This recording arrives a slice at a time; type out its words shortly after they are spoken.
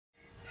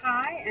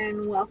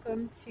and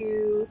welcome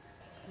to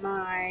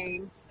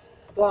my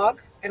blog.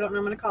 I don't know what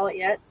I'm going to call it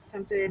yet.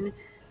 Something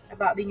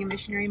about being a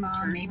missionary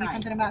mom, maybe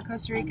something about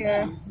Costa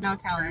Rica, no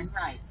telling.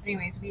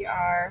 Anyways, we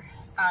are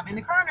in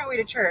the car on our way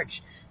to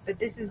church, but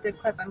this is the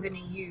clip I'm going to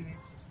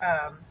use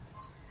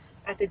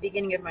at the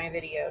beginning of my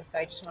video. So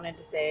I just wanted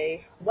to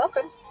say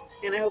welcome,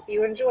 and I hope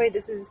you enjoy.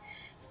 This is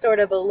sort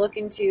of a look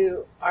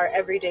into our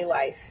everyday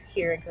life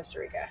here in Costa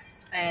Rica.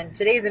 And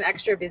today's an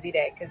extra busy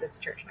day because it's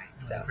church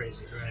night. So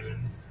crazy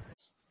driving.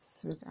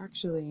 So it's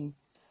actually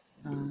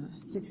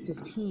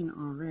 6:15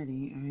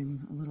 already.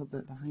 I'm a little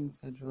bit behind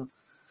schedule.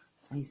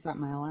 I set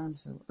my alarm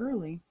so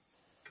early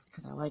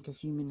because I like a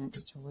few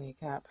minutes to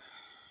wake up.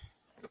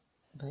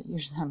 But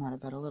usually I'm out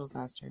of bed a little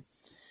faster.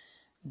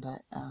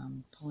 But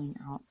pulling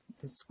out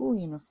the school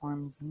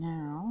uniforms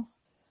now.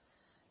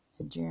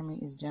 And Jeremy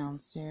is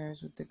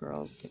downstairs with the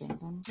girls getting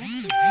them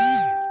dressed.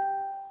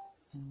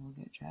 And we'll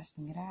get dressed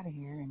and get out of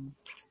here in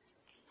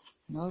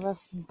no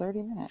less than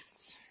 30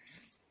 minutes.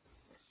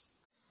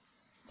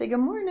 Say good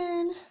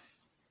morning.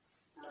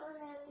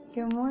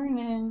 Good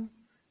morning.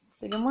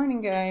 Say good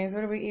morning, guys.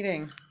 What are we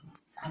eating?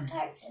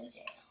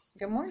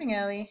 Good morning,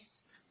 Ellie.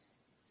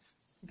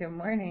 Good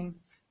morning.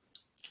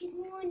 Good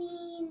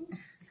morning.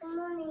 Good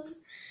morning.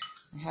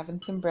 I'm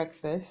having some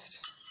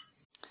breakfast.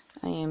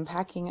 I am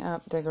packing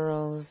up the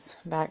girls'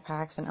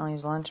 backpacks and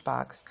Ellie's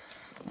lunchbox.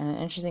 And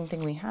an interesting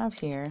thing we have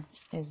here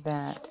is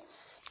that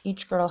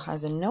each girl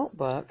has a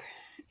notebook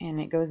and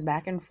it goes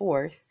back and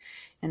forth.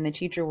 And the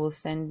teacher will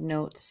send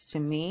notes to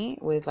me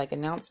with like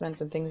announcements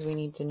and things we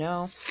need to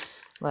know.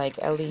 Like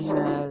Ellie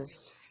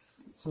has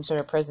some sort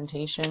of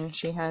presentation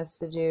she has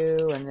to do,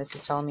 and this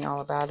is telling me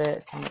all about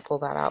it. So I'm going to pull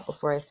that out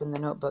before I send the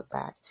notebook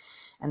back.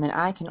 And then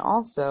I can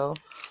also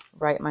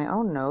write my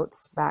own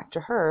notes back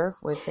to her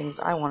with things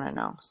I want to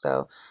know.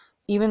 So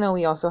even though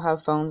we also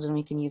have phones and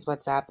we can use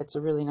WhatsApp, it's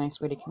a really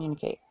nice way to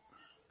communicate.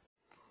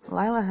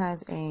 Lila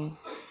has a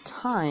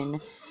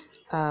ton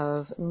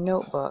of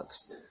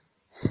notebooks.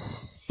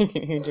 You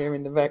can hear Jeremy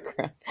in the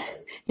background.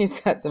 He's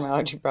got some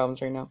allergy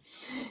problems right now.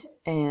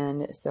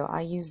 And so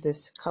I use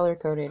this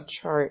color-coded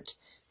chart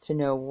to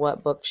know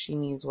what book she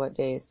needs what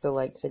days. So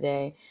like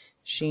today,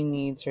 she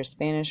needs her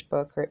Spanish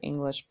book, her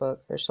English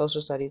book, her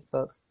social studies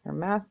book, her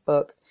math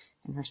book,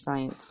 and her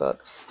science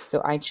book.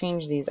 So I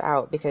change these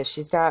out because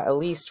she's got at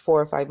least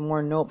 4 or 5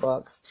 more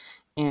notebooks,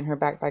 and her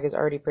backpack is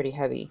already pretty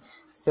heavy.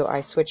 So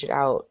I switch it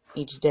out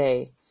each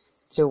day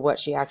to what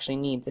she actually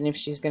needs. And if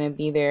she's going to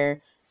be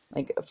there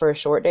like for a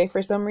short day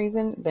for some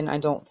reason, then I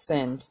don't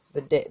send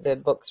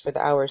the books for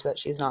the hours that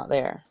she's not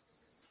there.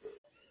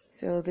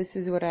 So this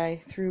is what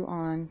I threw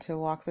on to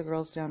walk the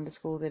girls down to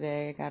school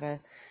today. I got a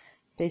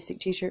basic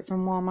t-shirt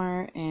from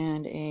Walmart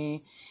and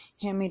a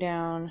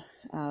hand-me-down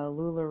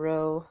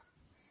LuLaRoe,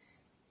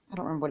 I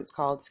don't remember what it's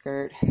called,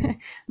 skirt.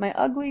 My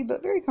ugly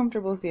but very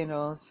comfortable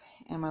sandals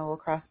and my little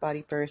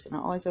crossbody purse. And I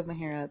always have my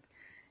hair up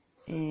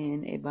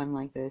in a bun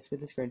like this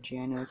with a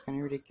scrunchie. I know it's kind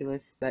of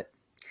ridiculous, but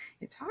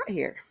it's hot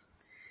here.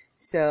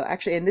 So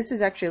actually, and this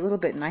is actually a little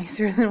bit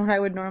nicer than what I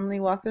would normally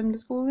walk them to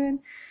school in.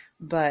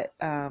 But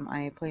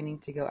I am planning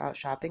to go out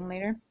shopping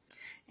later.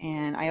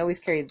 And I always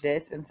carry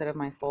this instead of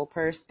my full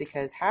purse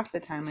because half the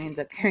time I end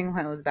up carrying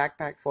Lila's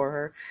backpack for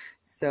her.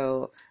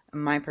 So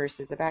my purse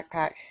is a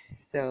backpack.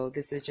 So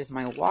this is just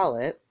my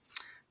wallet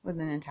with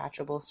an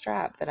attachable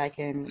strap that I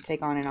can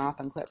take on and off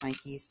and clip my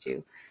keys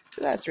to.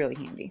 So that's really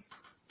handy.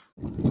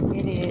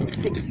 It is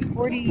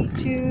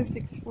 6:42,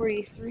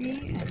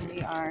 6:43, and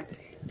we are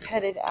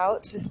headed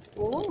out to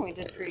school. We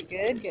did pretty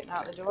good getting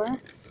out the door.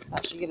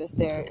 That should get us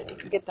there,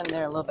 get them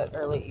there a little bit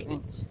early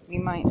even. We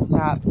might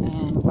stop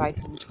and buy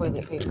some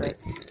toilet paper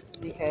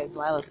because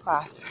Lila's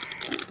class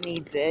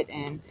needs it,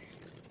 and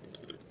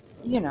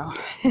you know,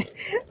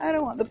 I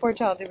don't want the poor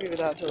child to be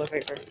without toilet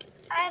paper.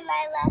 Hi,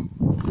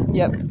 Lila.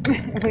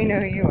 Yep, we know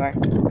who you are.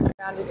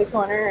 Rounded the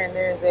corner and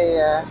there's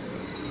a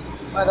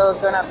one of those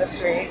going up the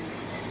street.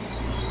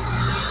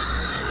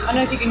 I don't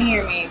know if you can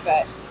hear me,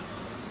 but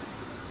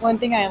one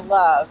thing I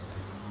love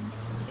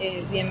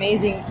is the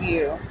amazing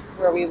view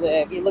where we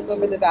live. You look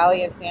over the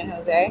valley of San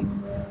Jose.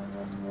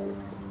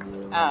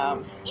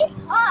 It's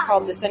hot.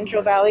 Called the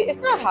Central Valley.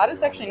 It's not hot.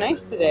 It's actually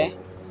nice today.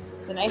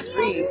 It's a nice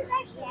breeze.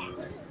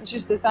 It's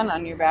just the sun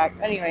on your back.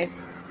 Anyways,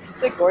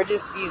 just a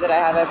gorgeous view that I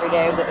have every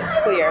day that it's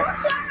clear.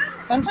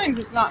 Sometimes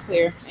it's not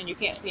clear and you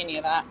can't see any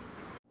of that.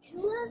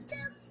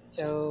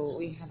 So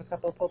we have a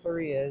couple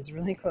pulperias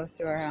really close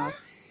to our house.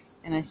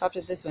 And I stopped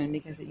at this one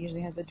because it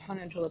usually has a ton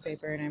of toilet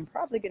paper, and I'm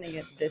probably going to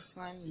get this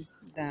one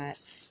that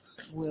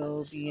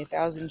will be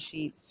 1,000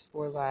 sheets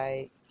for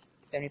like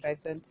 75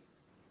 cents.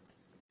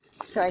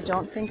 So I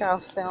don't think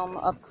I'll film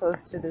up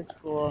close to this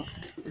school,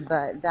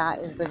 but that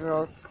is the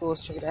girls' school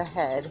straight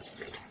ahead.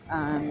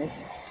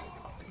 It's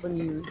when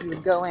you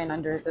would go in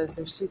under those,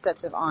 there's 2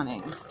 sets of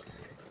awnings,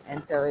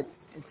 and so it's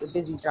a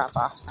busy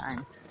drop-off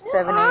time.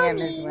 7 a.m.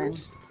 is when.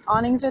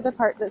 Awnings are the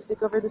part that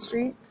stick over the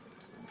street.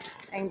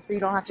 And so you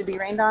don't have to be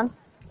rained on?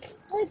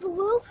 Like a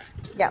roof?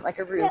 Yeah, like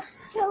a roof.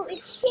 So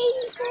it's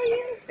shady for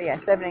you? But yeah,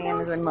 7 a.m.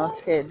 is when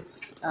most kids,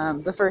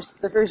 the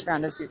first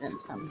round of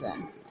students comes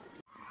in.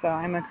 So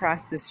I'm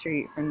across the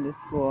street from the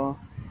school.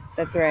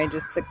 That's where I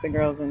just took the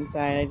girls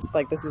inside. I just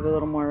felt like this was a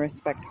little more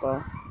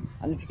respectful.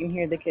 I don't know if you can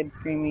hear the kids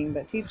screaming,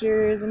 but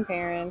teachers and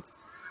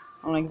parents,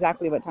 I don't know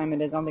exactly what time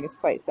it is. I don't think it's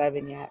quite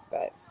 7 yet,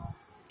 but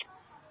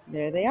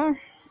there they are.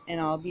 And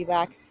I'll be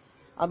back.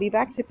 I'll be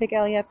back to pick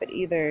Ellie up at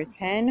either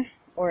 10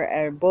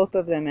 or both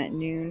of them at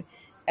noon.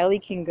 Ellie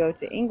can go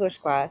to English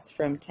class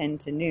from 10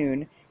 to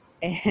noon,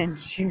 and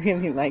she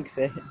really likes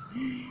it.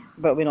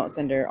 But we don't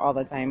send her all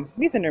the time.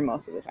 We send her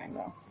most of the time,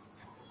 though.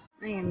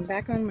 I am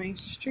back on my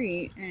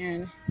street,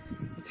 and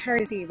it's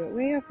hard to see, but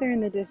way up there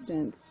in the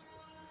distance,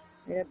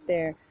 right up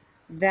there,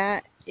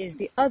 that is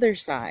the other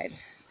side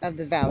of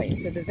the valley.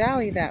 So the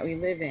valley that we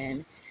live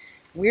in,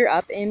 we're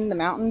up in the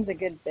mountains a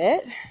good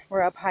bit.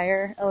 We're up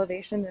higher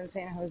elevation than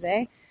San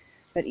Jose,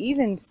 but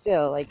even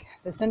still, like,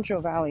 the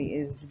Central Valley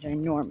is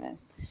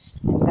ginormous,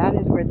 and that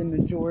is where the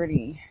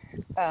majority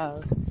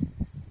of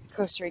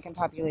Costa Rican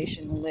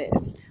population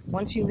lives.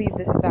 Once you leave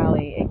this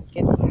valley, it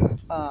gets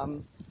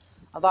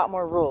a lot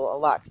more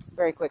rural,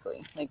 very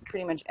quickly. Like,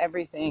 pretty much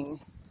everything.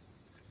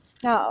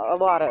 Now, a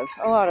lot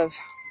of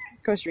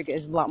Costa Rica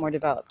is a lot more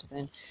developed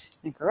than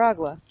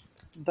Nicaragua,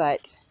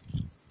 but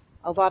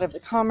a lot of the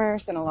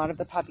commerce and a lot of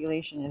the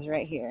population is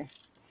right here.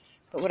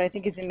 But what I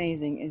think is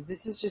amazing is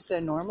this is just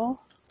a normal,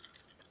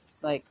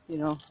 like,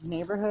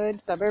 neighborhood,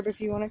 suburb,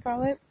 if you want to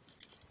call it.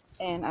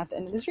 And at the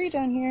end of the street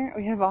down here,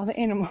 we have all the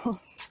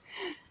animals.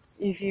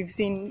 If you've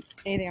seen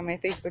anything on my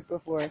Facebook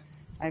before,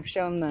 I've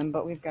shown them,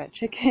 but we've got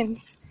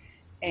chickens,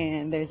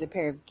 and there's a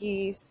pair of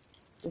geese,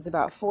 there's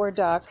about 4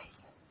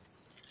 ducks,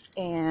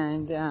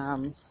 and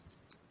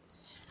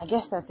I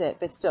guess that's it,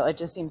 but still, it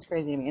just seems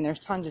crazy to me. And there's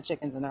tons of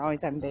chickens, and they're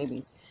always having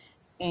babies,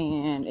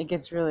 and it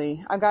gets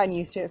really, I've gotten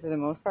used to it for the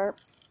most part,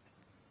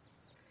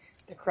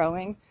 the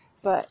crowing,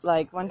 but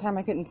like one time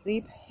I couldn't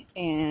sleep,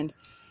 and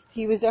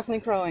he was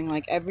definitely crowing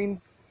like every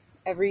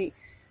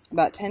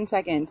about 10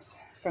 seconds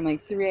from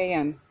like 3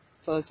 a.m.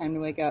 till it was time to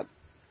wake up.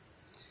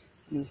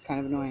 It was kind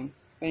of annoying.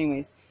 But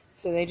anyways,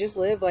 so they just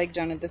live like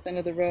down at this end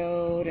of the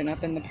road and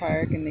up in the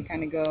park, and they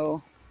kind of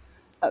go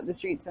up the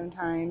street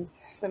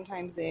sometimes.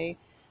 Sometimes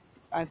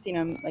I've seen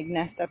them like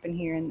nest up in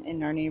here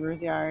in our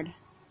neighbor's yard.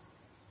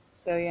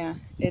 So yeah,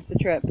 it's a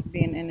trip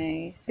being in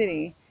a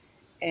city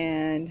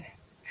and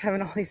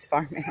having all these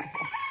farm animals.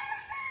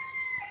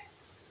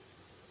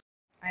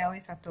 I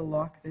always have to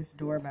lock this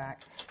door back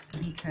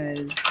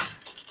because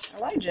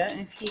Elijah,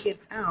 if he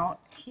gets out,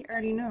 he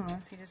already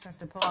knows. He just has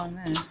to pull on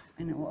this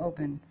and it will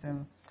open.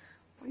 So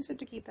always have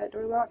to keep that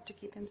door locked to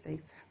keep him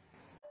safe.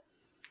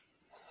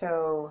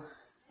 So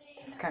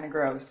this is kind of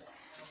gross,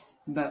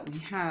 but we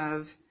don't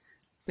have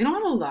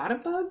a lot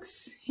of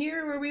bugs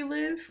here where we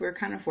live. We're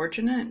kind of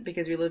fortunate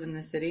because we live in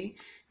the city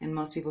and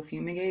most people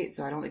fumigate,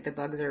 so I don't think the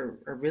bugs are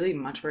really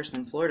much worse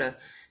than Florida,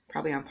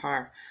 probably on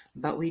par.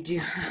 But we do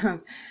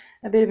have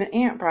a bit of an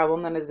ant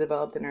problem that has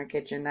developed in our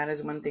kitchen. That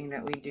is one thing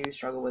that we do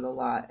struggle with a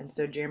lot. And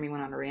so Jeremy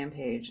went on a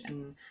rampage,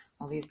 and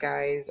all these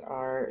guys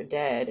are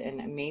dead,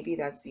 and maybe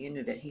that's the end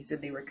of it. He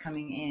said they were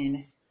coming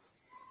in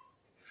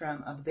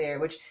from up there,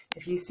 which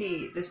if you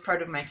see this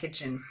part of my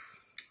kitchen,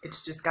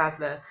 it's just got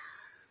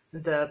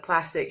the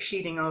plastic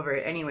sheeting over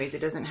it. Anyways,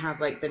 it doesn't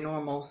have like the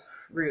normal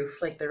roof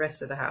like the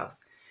rest of the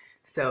house.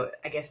 So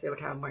I guess they would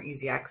have more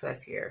easy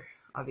access here,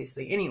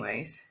 obviously.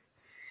 Anyways,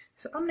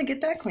 so I'm gonna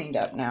get that cleaned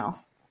up now.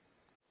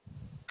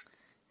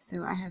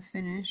 So I have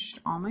finished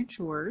all my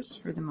chores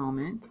for the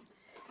moment,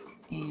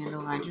 and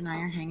Elijah and I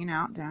are hanging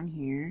out down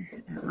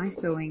here at my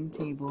sewing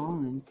table,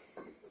 and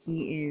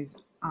he is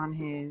on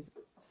his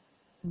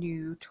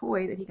new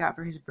toy that he got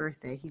for his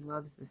birthday. He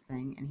loves this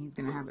thing, and he's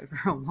gonna have it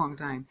for a long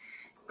time.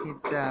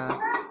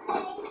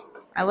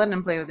 I let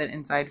him play with it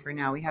inside for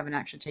now. We haven't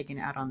actually taken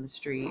it out on the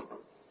street,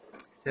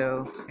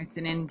 so it's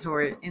an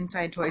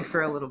inside toy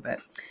for a little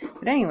bit.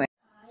 But anyway,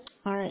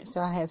 all right.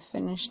 So I have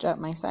finished up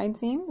my side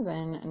seams,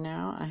 and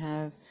now I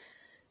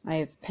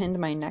have pinned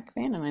my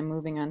neckband, and I'm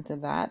moving on to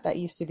that. That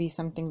used to be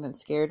something that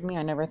scared me.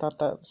 I never thought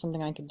that was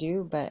something I could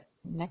do, but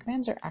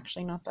neckbands are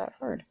actually not that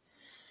hard.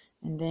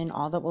 And then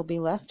all that will be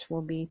left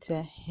will be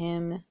to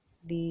hem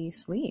the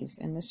sleeves,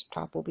 and this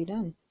top will be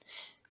done.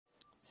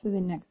 So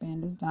the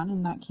neckband is done,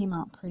 and that came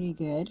out pretty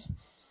good.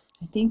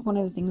 I think one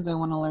of the things I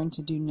want to learn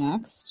to do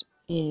next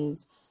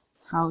is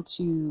how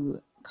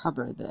to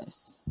cover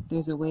this.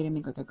 There's a way to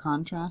make like a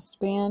contrast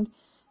band.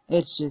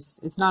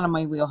 It's not in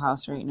my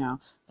wheelhouse right now,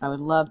 but I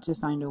would love to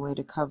find a way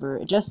to cover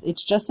it.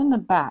 It's just in the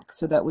back,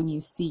 so that when you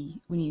see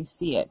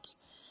it,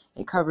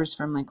 it covers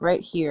from like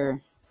right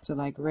here to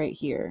like right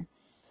here.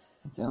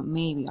 And so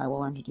maybe I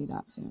will learn to do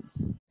that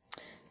soon.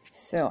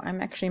 So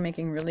I'm actually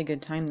making really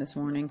good time this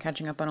morning,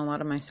 catching up on a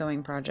lot of my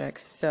sewing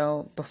projects.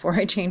 So before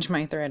I change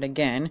my thread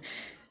again,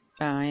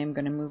 I am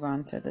going to move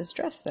on to this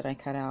dress that I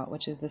cut out,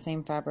 which is the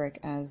same fabric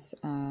as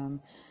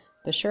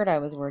the shirt I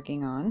was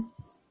working on.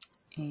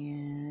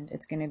 And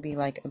it's going to be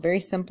like a very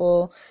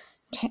simple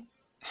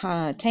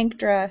tank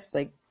dress,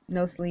 like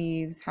no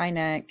sleeves, high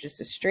neck,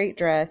 just a straight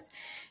dress.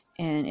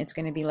 And it's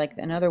going to be like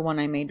another one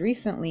I made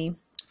recently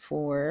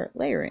for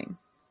layering,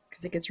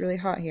 because it gets really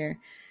hot here.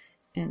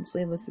 and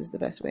sleeveless is the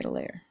best way to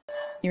layer.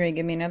 You ready to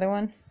give me another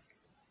one?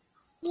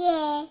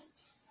 Yeah.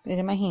 Put it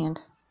in my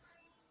hand.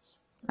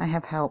 I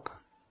have help.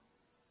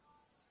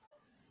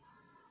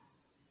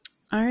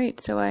 Alright,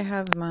 so I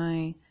have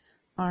my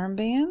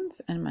armbands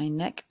and my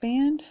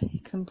neckband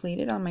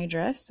completed on my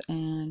dress,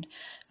 and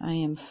I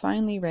am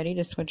finally ready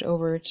to switch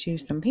over to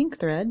some pink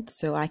thread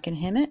so I can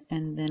hem it,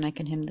 and then I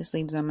can hem the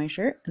sleeves on my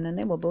shirt, and then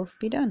they will both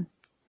be done.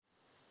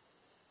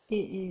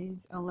 It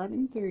is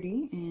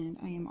 11:30 and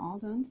I am all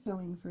done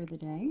sewing for the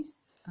day.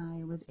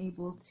 I was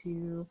able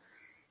to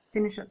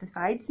finish up the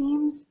side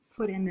seams,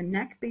 put in the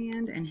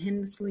neckband, and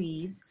hem the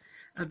sleeves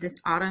of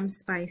this Autumn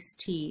Spice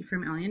tee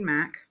from Ellie &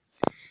 Mac.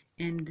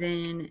 And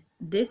then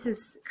this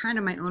is kind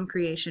of my own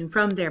creation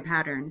from their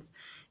patterns.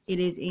 It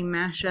is a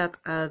mashup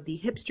of the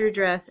hipster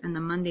dress and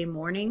the Monday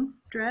morning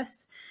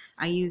dress.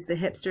 I use the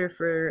hipster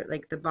for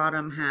like the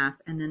bottom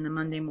half, and then the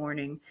Monday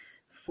morning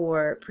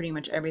for pretty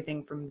much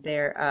everything from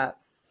there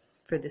up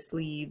for the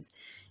sleeves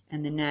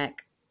and the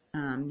neck,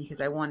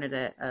 because I wanted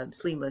a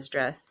sleeveless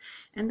dress.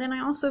 And then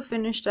I also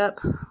finished up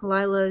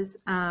Lila's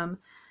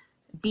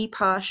Be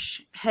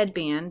Posh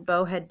headband,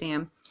 bow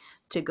headband,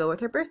 to go with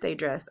her birthday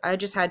dress. I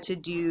just had to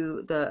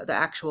do the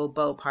actual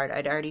bow part.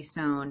 I'd already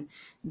sewn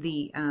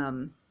the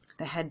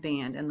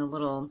headband and the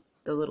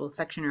little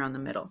section around the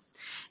middle.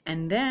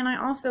 And then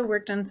I also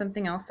worked on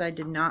something else I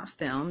did not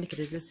film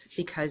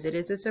because it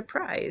is a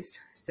surprise.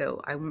 So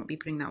I won't be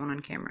putting that one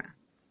on camera.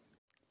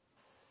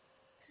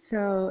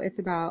 So it's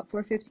about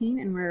 4:15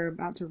 and we're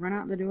about to run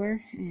out the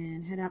door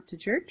and head out to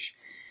church.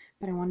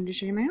 But I wanted to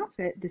show you my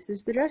outfit. This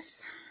is the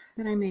dress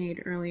that I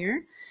made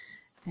earlier,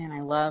 and I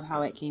love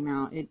how it came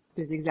out. It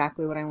was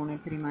exactly what I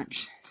wanted pretty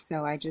much.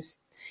 So it's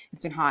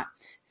been hot.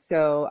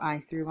 So I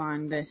threw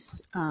on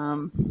this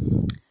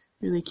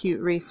really cute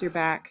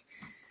racerback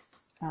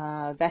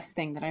vest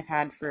thing that I've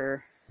had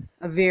for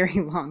a very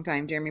long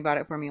time. Jeremy bought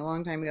it for me a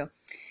long time ago.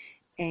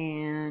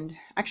 And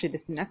actually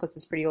this necklace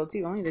is pretty old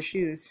too. Only the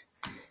shoes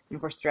and of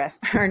course the dress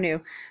are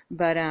new.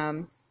 But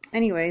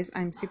anyways,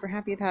 I'm super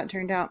happy with how it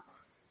turned out.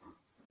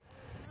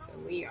 So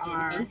we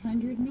are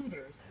 800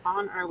 meters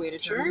on our way to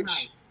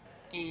church,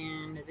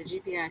 and the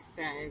GPS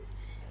says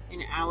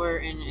an hour,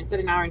 and it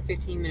said an hour and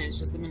 15 minutes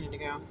just a minute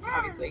ago,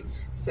 obviously.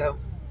 So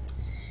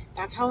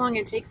that's how long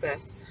it takes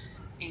us,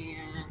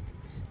 and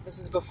this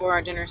is before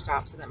our dinner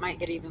stop, so that might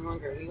get even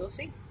longer. We will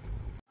see.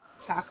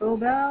 Taco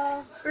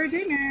Bell for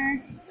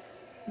dinner.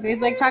 You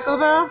guys like Taco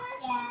Bell?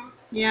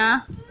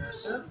 Yeah.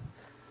 Yeah?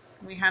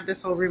 We have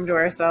this whole room to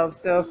ourselves,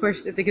 so of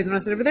course if the kids want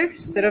to sit over there,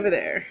 sit over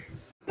there.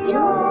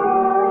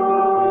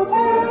 Yours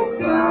is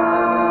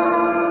star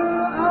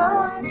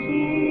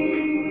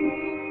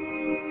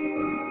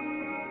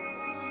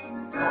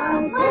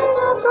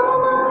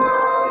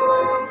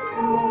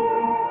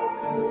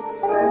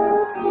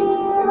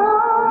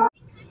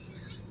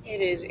It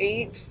is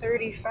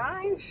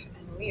 8:35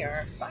 and we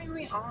are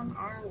finally on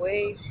our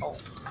way home.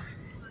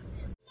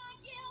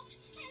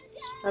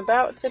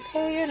 About to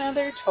pay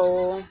another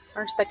toll,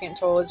 our second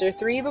toll. Is there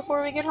 3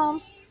 before we get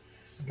home?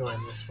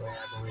 Going this way,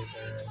 I believe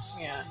there is.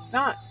 Yeah,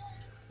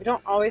 we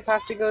don't always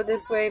have to go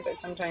this way, but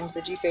sometimes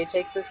the GPS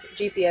takes us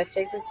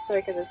this way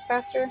because it's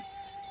faster.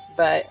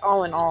 But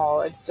all in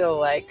all, it's still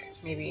like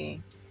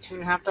maybe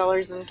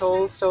 $2.50 in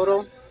tolls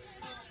total.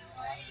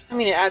 I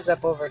mean, it adds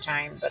up over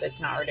time, but it's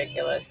not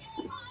ridiculous.